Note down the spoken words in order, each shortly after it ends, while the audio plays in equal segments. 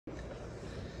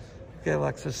Okay,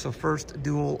 Alexis. So first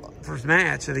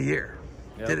match of the year.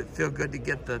 Yep. Did it feel good to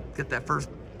get that first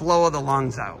blow of the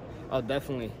lungs out? Oh,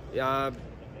 definitely. Yeah,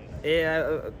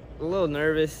 a little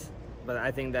nervous, but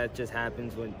I think that just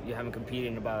happens when you haven't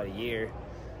competed in about a year,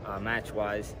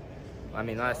 match-wise. I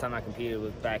mean, last time I competed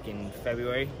was back in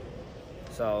February,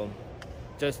 so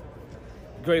just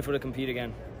grateful to compete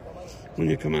again. When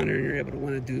you come out here and you're able to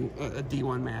win a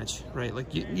D1 match, right?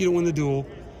 Like you don't win the duel,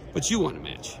 but you won a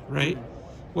match, right?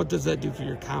 Mm-hmm. What does that do for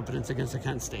your confidence against the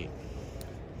Kent State?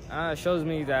 It shows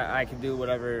me that I can do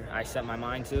whatever I set my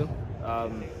mind to.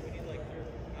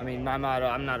 I mean, my motto,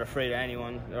 I'm not afraid of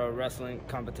anyone. A wrestling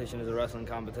competition is a wrestling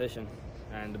competition,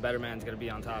 and the better man's going to be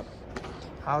on top.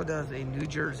 How does a New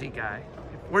Jersey guy,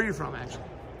 where are you from actually?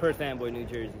 Perth Amboy, New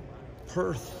Jersey.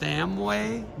 Perth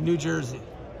Amboy, New Jersey.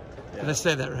 Yeah. Did I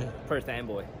say that right? Perth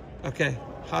Amboy. Okay.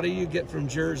 How do you get from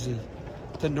Jersey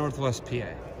to Northwest PA?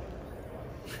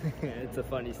 It's a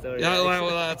funny story. Yeah, well,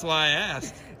 that's why I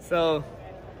asked. So,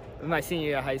 my senior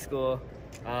year of high school,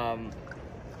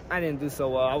 I didn't do so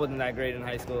well. I wasn't that great in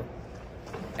high school,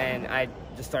 and I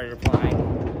just started applying.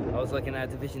 I was looking at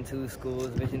Division II schools,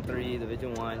 Division III,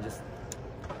 Division I, just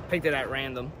picked it at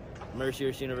random.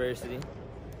 Mercyhurst University.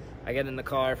 I get in the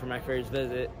car for my first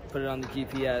visit, put it on the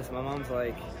GPS. My mom's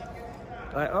like,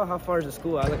 oh, how far is the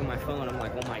school? I look at my phone. I'm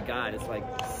like, oh my God, it's like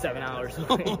 7 hours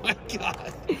away. Oh my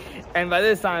God. And by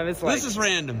this time, it's like, this is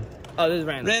random. Oh, this is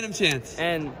random. Random chance.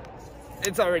 And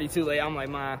it's already too late. I'm like,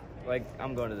 Ma, like,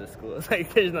 I'm going to this school. It's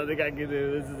like, there's nothing I can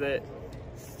do. This is it.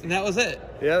 And that was it?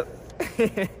 Yep.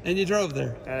 And you drove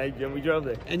there? And we drove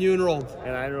there. And you enrolled?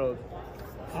 And I enrolled.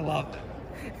 I love it.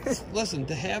 Listen,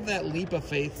 to have that leap of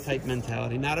faith type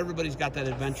mentality, not everybody's got that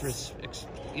adventurous,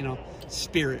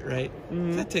 spirit, right?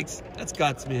 Mm-hmm. That's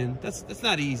guts, man. That's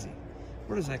not easy.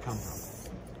 Where does that come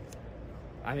from?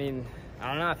 I mean, I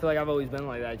don't know. I feel like I've always been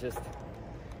like that. Just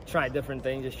try different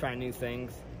things, just try new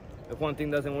things. If one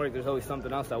thing doesn't work, there's always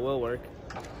something else that will work.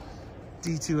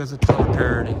 D2 has a ton of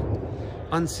parity.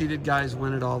 Unseeded guys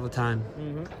win it all the time,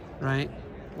 right?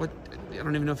 I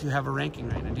don't even know if you have a ranking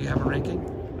right now. Do you have a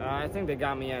ranking? I think they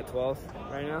got me at 12th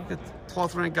right now.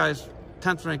 12th ranked guys,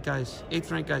 10th ranked guys,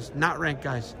 8th ranked guys, not ranked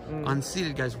guys,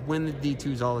 unseeded guys win the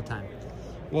D2s all the time.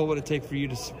 What would it take for you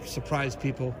to surprise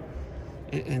people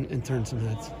and turn some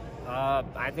heads?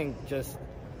 I think just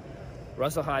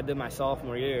Russell how I did my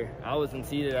sophomore year. I was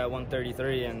unseeded at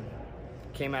 133 and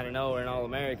came out of nowhere an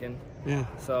All-American. Yeah.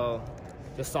 So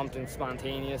just something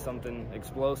spontaneous, something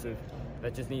explosive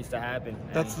that just needs to happen.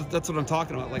 That's what I'm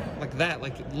talking about,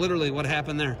 like literally what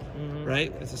happened there,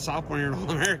 right? As a sophomore year, an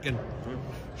All-American.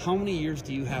 How many years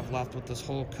do you have left with this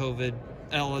whole COVID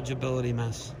eligibility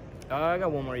mess? I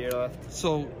got one more year left.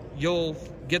 So you'll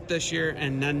get this year,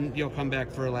 and then you'll come back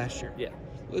for last year? Yeah.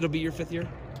 It'll be your 5th year?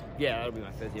 Yeah, that'll be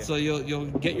my 5th year. So you'll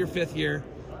get your 5th year.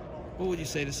 What would you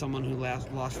say to someone who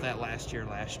lost that last year?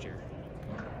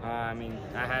 I mean,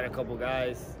 I had a couple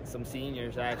guys, some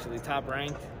seniors actually, top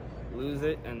ranked, lose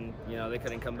it, and they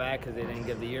couldn't come back because they didn't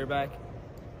give the year back.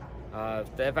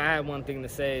 If I had one thing to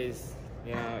say is,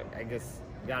 I guess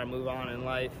you gotta move on in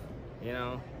life.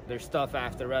 There's stuff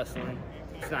after wrestling.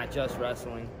 It's not just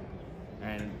wrestling,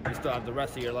 and you still have the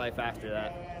rest of your life after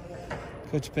that.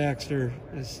 Coach Baxter,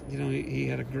 he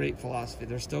had a great philosophy.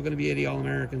 There's still going to be 80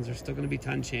 All-Americans. There's still going to be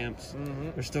 10 champs.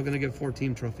 They're still going to give 4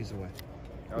 team trophies away.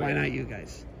 Why not you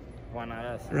guys? Why not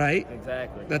us? Right?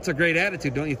 Exactly. That's a great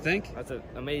attitude, don't you think? That's an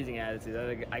amazing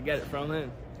attitude. I get it from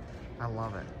him. I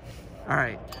love it. All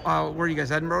right. Where are you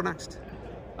guys? Edinburgh next?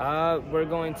 We're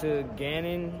going to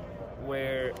Gannon,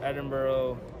 where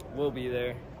Edinburgh will be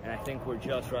there, and I think we're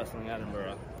just wrestling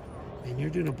Edinburgh. And you're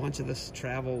doing a bunch of this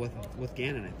travel with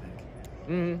Gannon, I think. I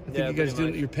think yeah, you guys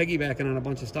you're piggybacking on a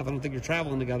bunch of stuff. I don't think you're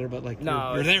traveling together, but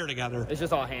you're there together. It's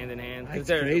just all hand in hand. That's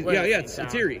crazy. Yeah,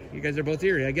 it's Erie. You guys are both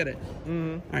Erie. I get it.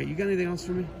 All right, you got anything else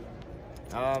for me?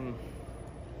 Nothing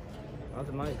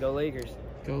much. Go Lakers.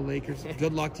 Go Lakers.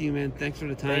 Good luck to you, man. Thanks for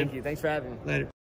the time. Thank you. Thanks for having me. Later.